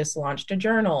friends just launched a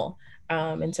journal.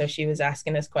 And so she was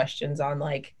asking us questions on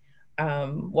like,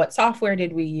 what software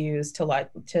did we use to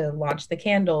launch the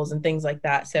candles and things like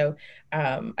that. So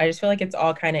I just feel like it's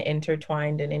all kind of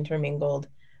intertwined and intermingled.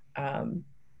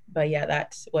 But yeah,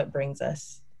 that's what brings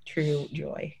us true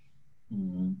joy.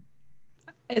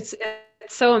 It's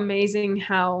so amazing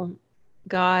how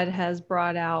God has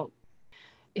brought out,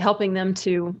 helping them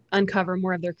to uncover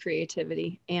more of their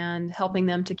creativity and helping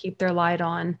them to keep their light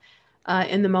on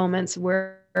in the moments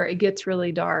where it gets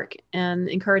really dark, and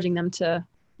encouraging them to,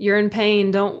 you're in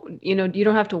pain, you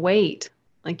don't have to wait.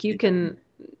 Like you can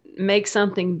make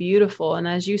something beautiful. And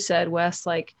as you said, Wes,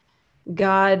 like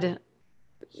God,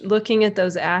 looking at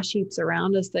those ash heaps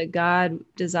around us, that God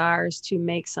desires to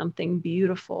make something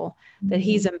beautiful, that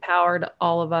he's empowered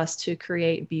all of us to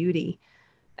create beauty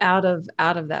out of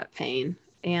that pain.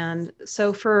 And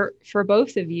so for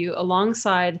both of you,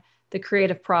 alongside the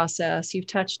creative process, you've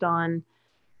touched on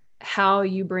how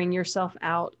you bring yourself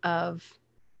out of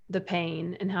the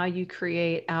pain and how you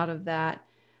create out of that.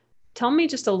 Tell me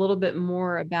just a little bit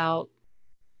more about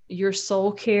your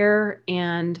soul care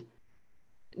and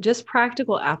just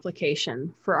practical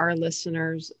application for our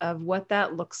listeners of what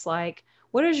that looks like.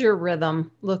 What does your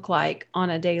rhythm look like on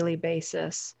a daily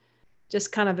basis?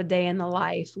 Just kind of a day in the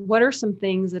life. What are some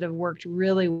things that have worked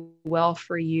really well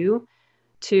for you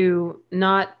to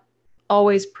not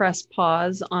always press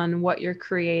pause on what you're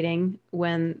creating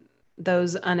when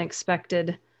those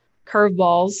unexpected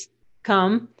curveballs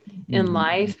come in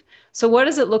life? So what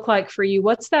does it look like for you?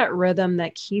 What's that rhythm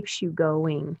that keeps you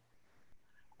going?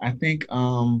 I think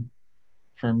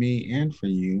for me and for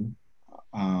you,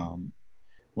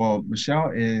 well,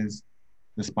 Michelle is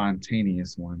the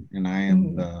spontaneous one, and I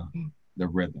am the the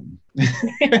rhythm.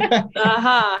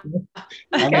 Uh-huh.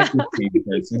 I'm a routine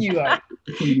person. You are.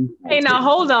 Hey, now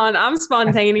hold on. I'm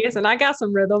spontaneous and I got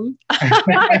some rhythm.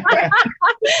 Yeah.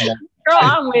 Girl,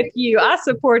 I'm with you. I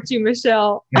support you,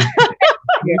 Michelle. Yeah.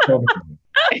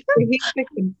 If he's the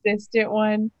consistent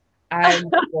one, I'm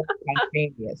the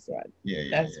spontaneous one. Yeah,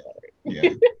 That's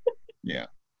yeah, yeah.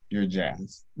 You're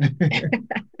jazz. I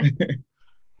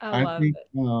I love think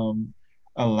it.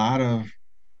 a lot of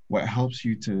what helps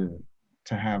you to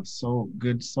have so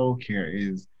good soul care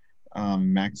is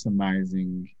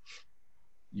maximizing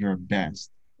your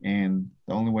best. And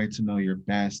the only way to know your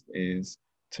best is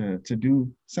to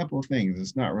do simple things.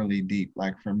 It's not really deep.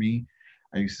 Like for me,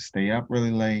 I used to stay up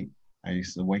really late. I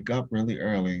used to wake up really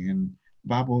early. And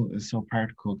Bible is so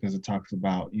practical because it talks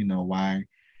about, why,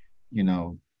 you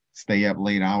know, stay up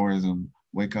late hours and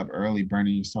wake up early,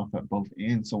 burning yourself at both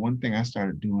ends. So one thing I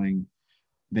started doing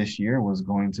this year was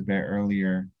going to bed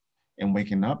earlier and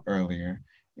waking up earlier.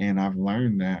 And I've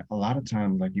learned that a lot of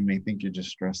times, like you may think you're just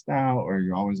stressed out or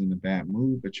you're always in a bad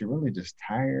mood, but you're really just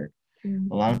tired.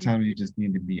 A lot of times you just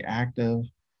need to be active,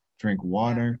 drink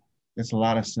water. It's a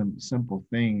lot of simple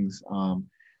things.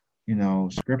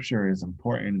 Scripture is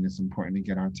important and it's important to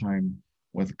get our time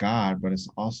with God, but it's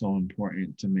also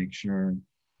important to make sure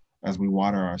as we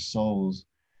water our souls,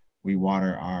 we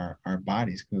water our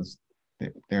bodies because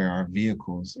they're our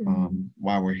vehicles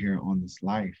while we're here on this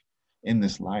life, in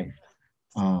this life.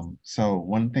 So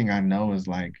one thing I know is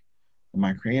like in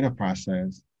my creative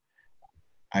process,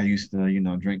 I used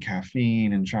to, drink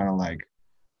caffeine and try to like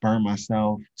burn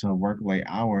myself to work late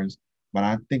hours. But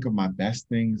I think of my best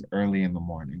things early in the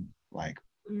morning, like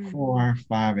 4,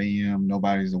 5 a.m.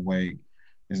 Nobody's awake.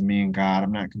 It's me and God.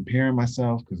 I'm not comparing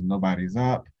myself because nobody's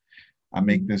up. I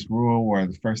make this rule where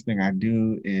the first thing I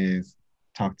do is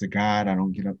talk to God. I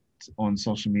don't get up on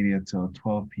social media till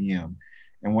 12 p.m.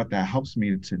 And what that helps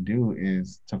me to do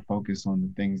is to focus on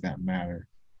the things that matter.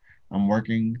 I'm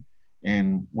working,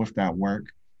 and with that work,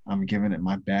 I'm giving it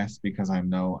my best because I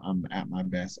know I'm at my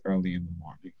best early in the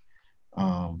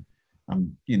morning.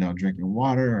 I'm, drinking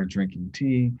water or drinking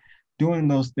tea, doing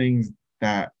those things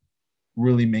that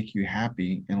really make you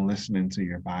happy and listening to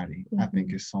your body. I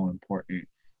think is so important,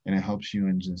 and it helps you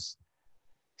in just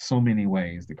so many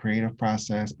ways, the creative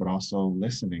process, but also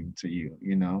listening to you.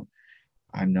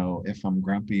 I know if I'm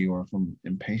grumpy or if I'm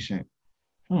impatient,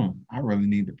 I really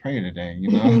need to pray today,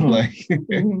 like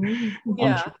I'm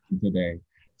Yeah. trying today.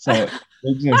 So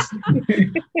it just,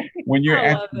 when you're I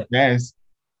at love your it. best,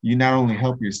 you not only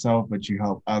help yourself, but you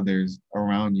help others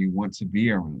around you want to be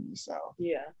around yourself.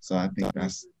 Yeah. So I think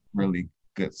that's really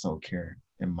good soul care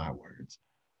in my words.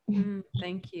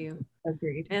 Thank you.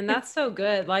 Agreed. And that's so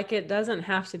good. Like it doesn't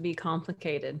have to be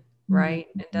complicated, right?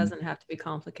 It doesn't have to be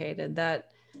complicated.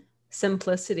 That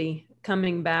simplicity,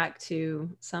 coming back to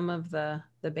some of the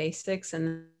basics,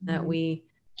 and that we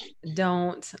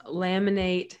don't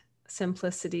laminate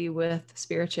simplicity with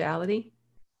spirituality,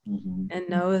 and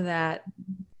know that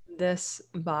this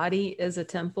body is a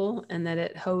temple and that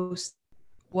it hosts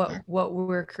what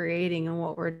we're creating and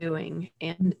what we're doing,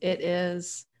 and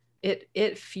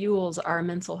it fuels our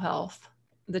mental health,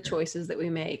 the choices that we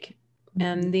make,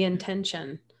 and the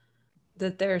intention,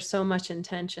 that there's so much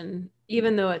intention,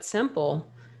 even though it's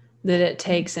simple, that it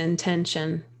takes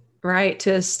intention, right,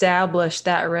 to establish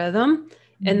that rhythm.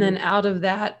 And then out of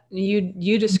that,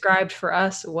 you described for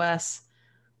us, Wes,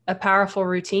 a powerful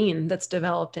routine that's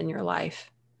developed in your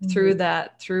life through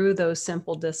those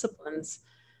simple disciplines,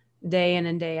 day in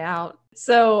and day out.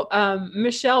 So,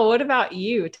 Michelle, what about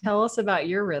you? Tell us about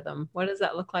your rhythm. What does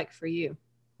that look like for you?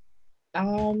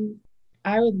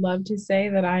 I would love to say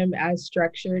that I'm as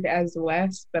structured as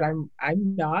Wes, but I'm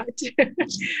not.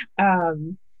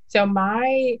 So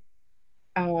my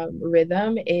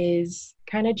rhythm is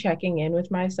kind of checking in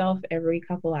with myself every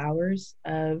couple hours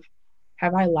of,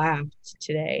 have I laughed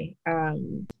today?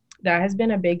 That has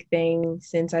been a big thing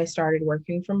since I started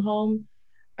working from home,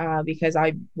 because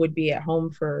I would be at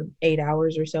home for 8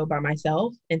 hours or so by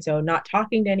myself. And so not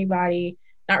talking to anybody,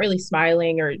 not really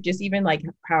smiling, or just even like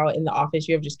how in the office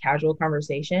you have just casual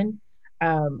conversation.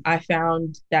 I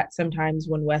found that sometimes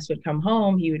when Wes would come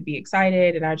home, he would be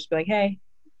excited and I'd just be like, hey,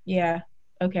 yeah,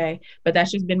 okay. But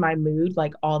that's just been my mood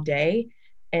like all day.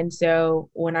 And so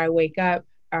when I wake up,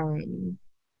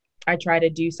 I try to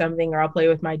do something, or I'll play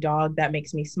with my dog that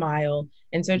makes me smile.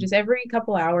 And so just every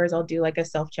couple hours, I'll do like a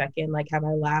self check-in, like have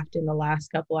I laughed in the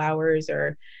last couple hours,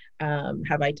 or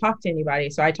have I talked to anybody?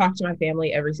 So I talk to my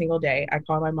family every single day. I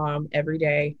call my mom every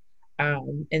day.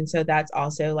 And so that's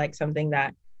also like something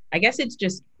that I guess it's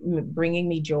just bringing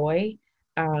me joy,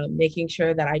 making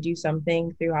sure that I do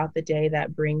something throughout the day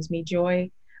that brings me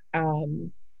joy.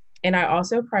 Um, and I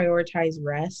also prioritize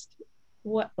rest,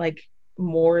 like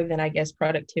more than I guess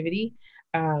productivity,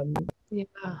 um, Yeah.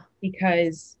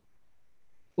 because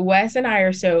Wes and I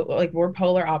are so like we're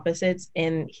polar opposites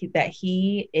in that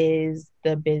he is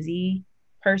the busy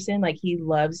person. Like he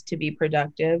loves to be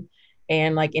productive.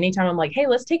 And like anytime I'm like, hey,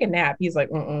 let's take a nap, he's like,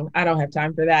 I don't have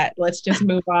time for that. Let's just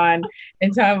move on.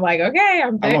 And so I'm like, okay,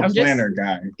 I'm a planner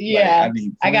guy. Yeah.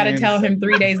 Like, I got to tell him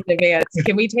 3 days in advance.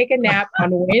 Can we take a nap on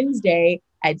Wednesday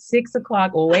at 6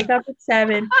 o'clock? We'll wake up at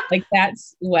 7. Like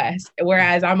that's Wes.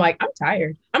 Whereas I'm like, I'm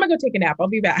tired. I'm gonna go take a nap. I'll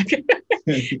be back.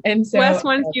 And so Wes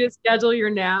wants you to schedule your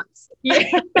naps. yeah.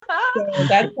 So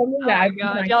that's something Oh that my I've been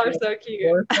God, trying y'all to are so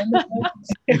cute. work on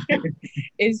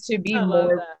is to be I love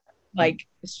more that. like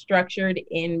structured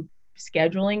in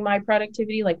scheduling my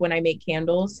productivity. Like when I make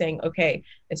candles, saying, okay,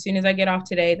 as soon as I get off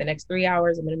today, the next 3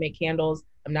 hours, I'm going to make candles.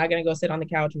 I'm not going to go sit on the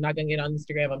couch. I'm not going to get on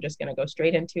Instagram. I'm just going to go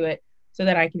straight into it so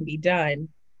that I can be done.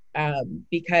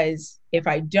 Because if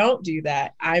I don't do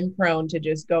that, I'm prone to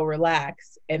just go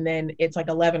relax. And then it's like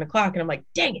 11 o'clock and I'm like,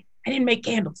 dang it, I didn't make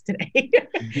candles today.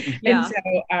 Yeah. And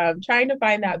so trying to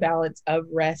find that balance of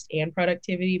rest and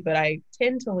productivity, but I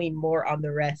tend to lean more on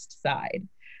the rest side.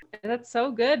 That's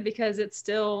so good because it's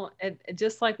still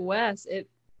just like Wes,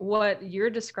 what you're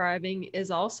describing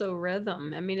is also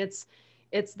rhythm. I mean, this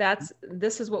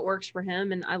is what works for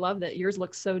him. And I love that yours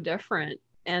looks so different.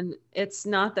 And it's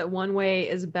not that one way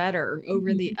is better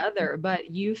over the other,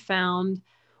 but you found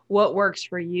what works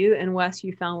for you. And Wes,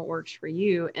 you found what works for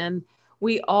you. And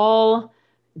we all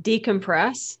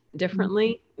decompress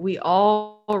differently. We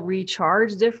all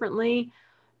recharge differently.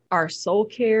 Our soul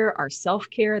care, our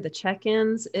self-care, the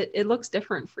check-ins, it looks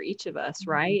different for each of us,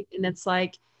 right? And it's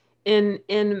like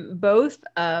in both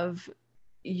of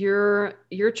your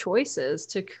choices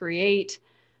to create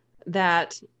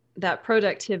that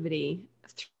productivity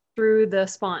through the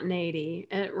spontaneity,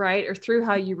 and right, or through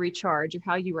how you recharge or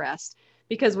how you rest.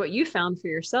 Because what you found for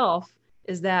yourself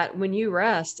is that when you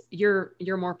rest, you're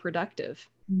more productive.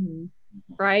 Mm-hmm.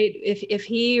 Right? If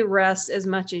he rests as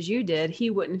much as you did, he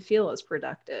wouldn't feel as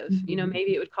productive. Mm-hmm. You know,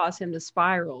 maybe it would cause him to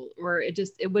spiral, or it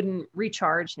wouldn't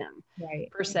recharge him,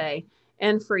 right, per se.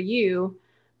 And for you,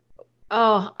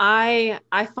 I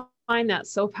find that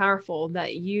so powerful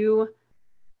that you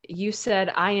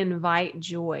said, I invite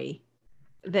joy,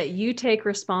 that you take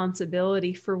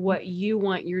responsibility for what you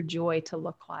want your joy to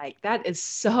look like. That is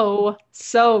so,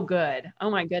 so good. Oh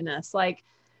my goodness. Like,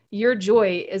 your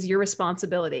joy is your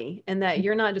responsibility, and that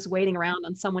you're not just waiting around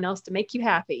on someone else to make you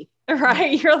happy,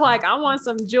 right? You're like, I want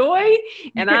some joy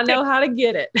and I know how to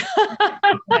get it.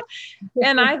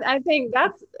 And I think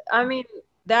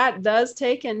that does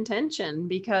take intention,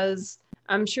 because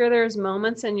I'm sure there's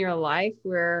moments in your life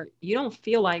where you don't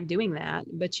feel like doing that,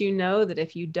 but you know that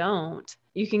if you don't,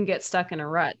 you can get stuck in a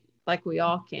rut, like we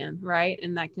all can, right?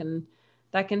 And that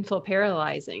can feel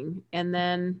paralyzing. And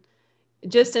then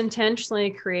just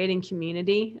intentionally creating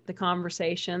community, the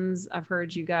conversations I've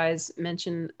heard you guys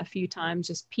mention a few times,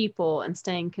 just people and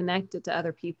staying connected to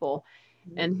other people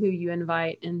and who you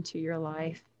invite into your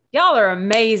life. Y'all are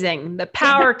amazing. The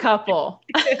power couple.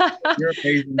 You're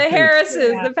amazing The too.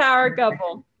 Harrises, the power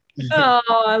couple.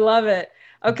 Oh, I love it.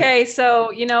 Okay,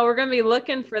 so we're gonna be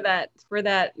looking for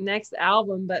that next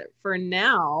album, but for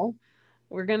now,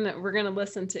 we're gonna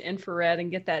listen to Infrared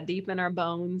and get that deep in our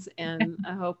bones. And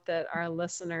I hope that our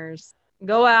listeners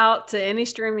go out to any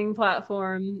streaming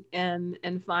platform and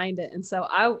find it. And so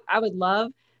I would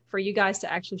love for you guys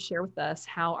to actually share with us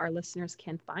how our listeners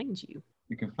can find you.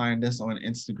 You can find us on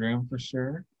Instagram for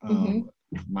sure.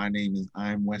 My name is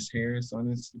I'm Wes Harris on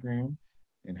Instagram,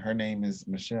 and her name is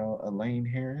Michelle Elaine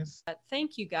Harris.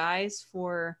 Thank you guys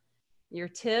for your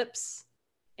tips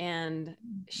and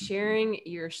sharing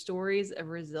your stories of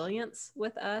resilience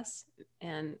with us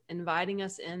and inviting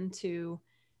us into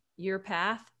your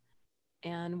path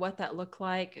and what that looked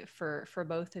like for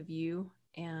both of you.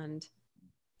 And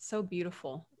so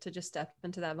beautiful to just step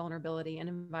into that vulnerability and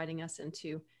inviting us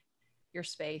into your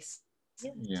space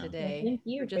today. Thank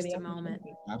you for just a moment.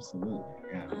 Absolutely.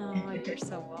 Yeah. Oh, you're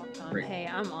so welcome. Great. Hey,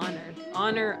 I'm honored.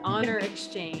 Honor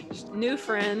exchanged. New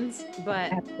friends,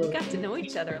 but we got to know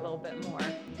each other a little bit more.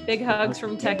 Big hugs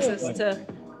from Texas to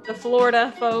the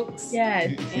Florida folks.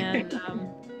 Yes. And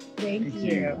thank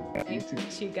you.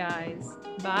 Thank you guys.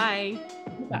 Bye.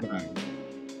 Bye.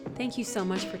 Thank you so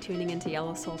much for tuning into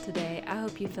Yellow Soul today. I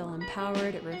hope you feel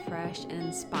empowered, refreshed, and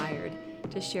inspired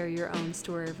to share your own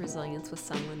story of resilience with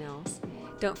someone else.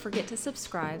 Don't forget to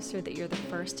subscribe so that you're the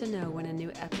first to know when a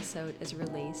new episode is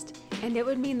released. And it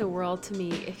would mean the world to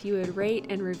me if you would rate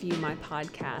and review my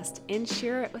podcast and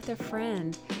share it with a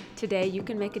friend. Today, you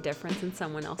can make a difference in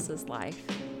someone else's life.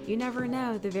 You never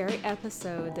know, the very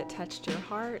episode that touched your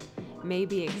heart may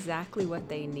be exactly what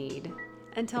they need.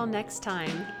 Until next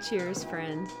time, cheers,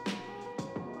 friend.